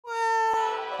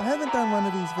I haven't done one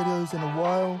of these videos in a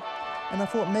while, and I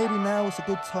thought maybe now is a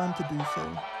good time to do so.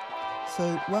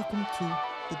 So welcome to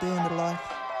the day in the life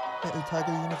at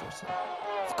Otago University.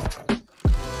 Okay,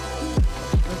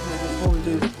 before we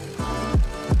do,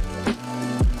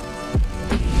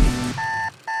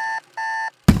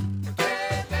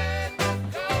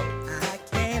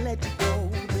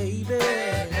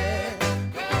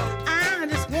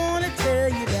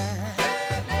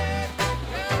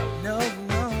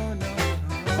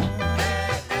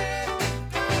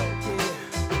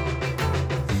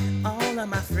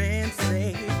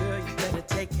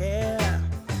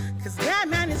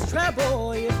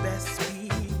 trouble, you best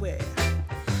beware.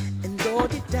 And go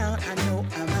deep down, I know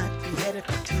I might be headed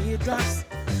for teardrops.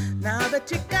 Now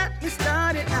that you got me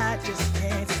started, I just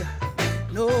can't stop.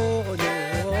 No,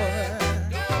 no.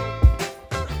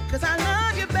 Cause I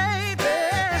love you, baby.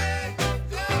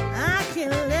 I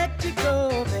can't let you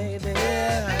go, baby.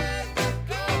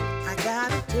 I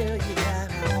gotta tell you that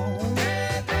home.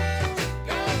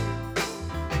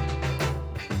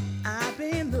 I've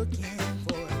been looking.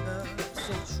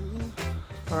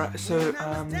 Alright, so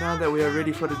now that we are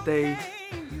ready for the day,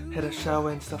 had a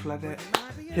shower and stuff like that,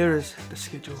 here is the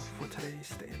schedule for today's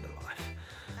day in the life.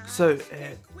 So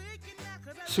at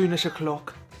soonish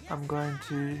o'clock, I'm going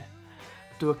to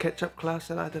do a catch-up class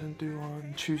that I didn't do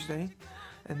on Tuesday,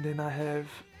 and then I have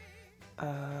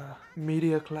a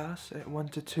media class at 1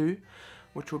 to 2,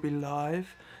 which will be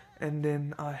live, and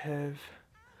then I have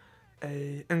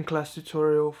a in-class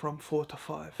tutorial from 4 to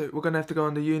 5. So we're gonna have to go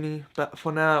on the uni, but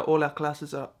for now all our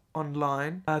classes are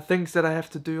online. Things that I have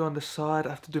to do on the side,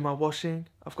 I have to do my washing.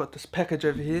 I've got this package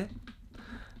over here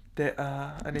that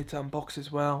I need to unbox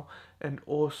as well, and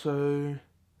also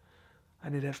I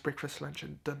need to have breakfast, lunch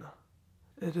and dinner.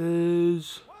 It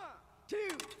is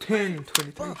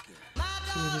 10:23.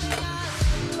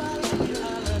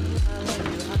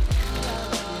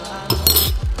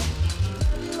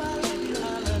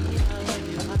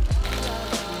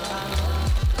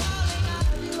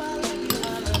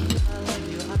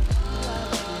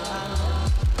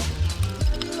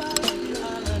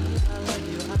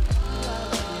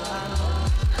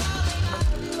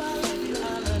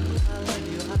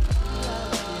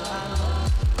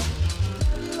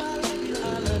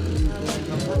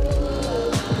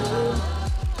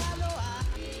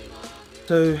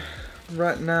 So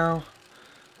right now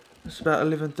it's about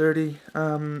 11:30.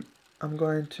 I'm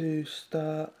going to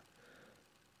start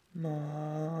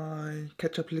my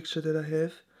catch-up lecture that I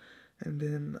have, and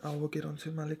then I will get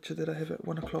onto my lecture that I have at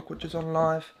 1 o'clock, which is on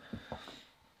live.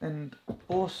 And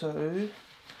also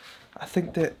I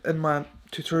think that in my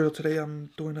tutorial today I'm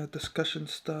doing a discussion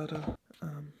starter.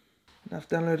 I've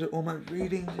downloaded all my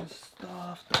readings and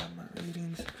stuff,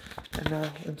 and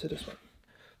now into this one.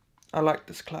 I like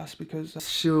this class because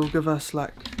she'll give us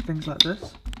like things like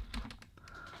this.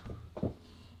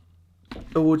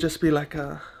 It will just be like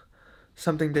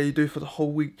something that you do for the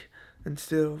whole week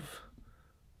instead of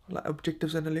like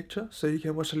objectives in a lecture. So you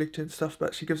can watch a lecture and stuff,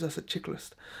 but she gives us a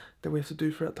checklist that we have to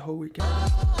do throughout the whole weekend.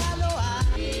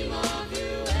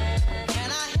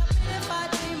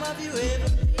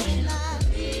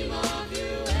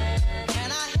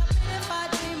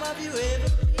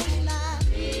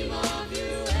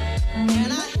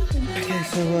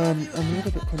 So I'm a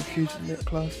little bit confused in that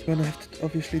class. I'm gonna have to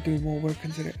obviously do more work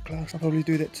into that class. I'll probably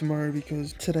do that tomorrow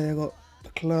because today I got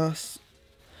the class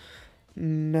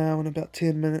now in about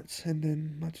 10 minutes and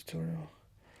then my tutorial.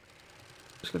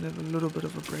 Just gonna have a little bit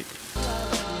of a break.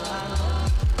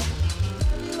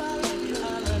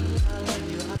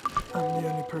 I'm the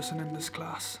only person in this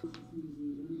class.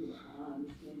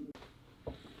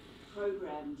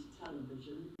 Programmed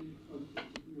television.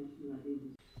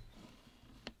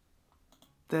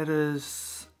 That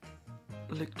is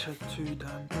lecture 2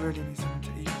 done. I really need something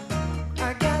to eat.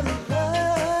 I got love.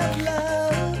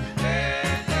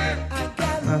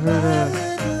 I heard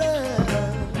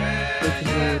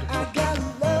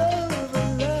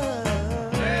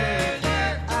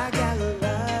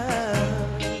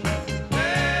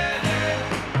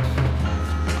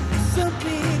Some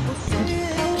people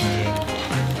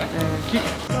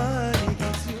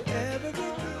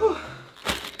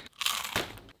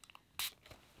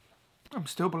I'm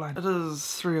still blind. It is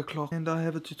 3 o'clock and I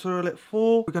have a tutorial at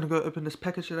 4. We're gonna go open this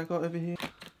package that I got over here.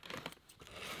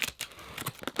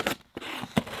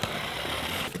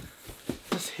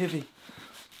 It's heavy.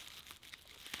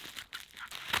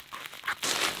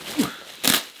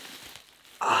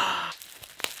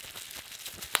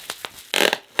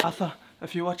 Arthur,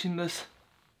 if you're watching this,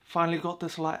 finally got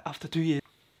this light after 2 years.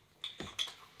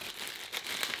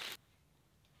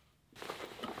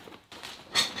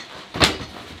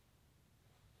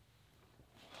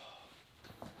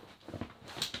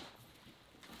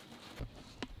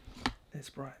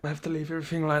 right. I have to leave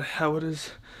everything like how it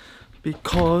is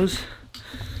because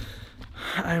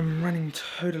I'm running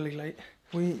totally late.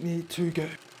 We need to go.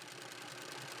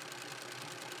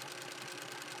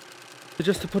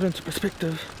 Just to put into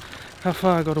perspective how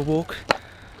far I gotta walk,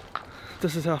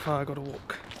 this is how far I gotta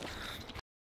walk.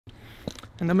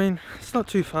 And I mean, it's not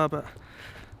too far, but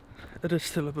it is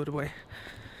still a bit away.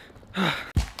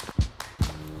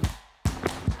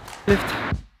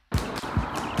 Left.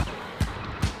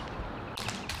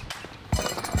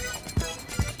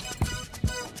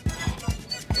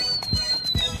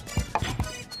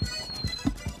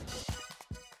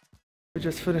 We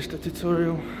just finished the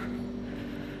tutorial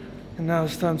and now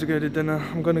it's time to go to dinner.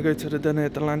 I'm gonna go to the dinner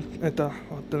at the lunch,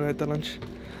 dinner at the lunch.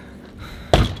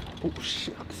 Oh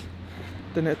shit.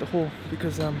 Dinner at the hall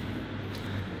because I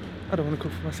don't want to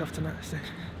cook for myself tonight, so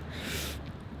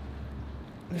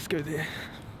let's go there.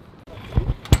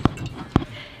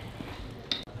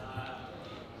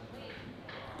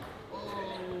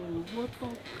 Oh, what the?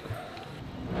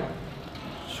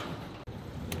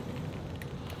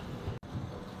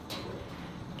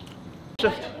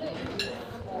 Shift.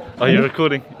 Are you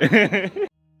recording?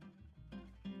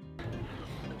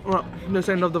 Well, this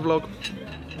end of the vlog.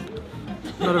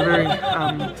 Not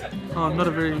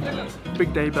a very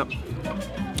big day, but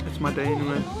it's my day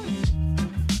anyway.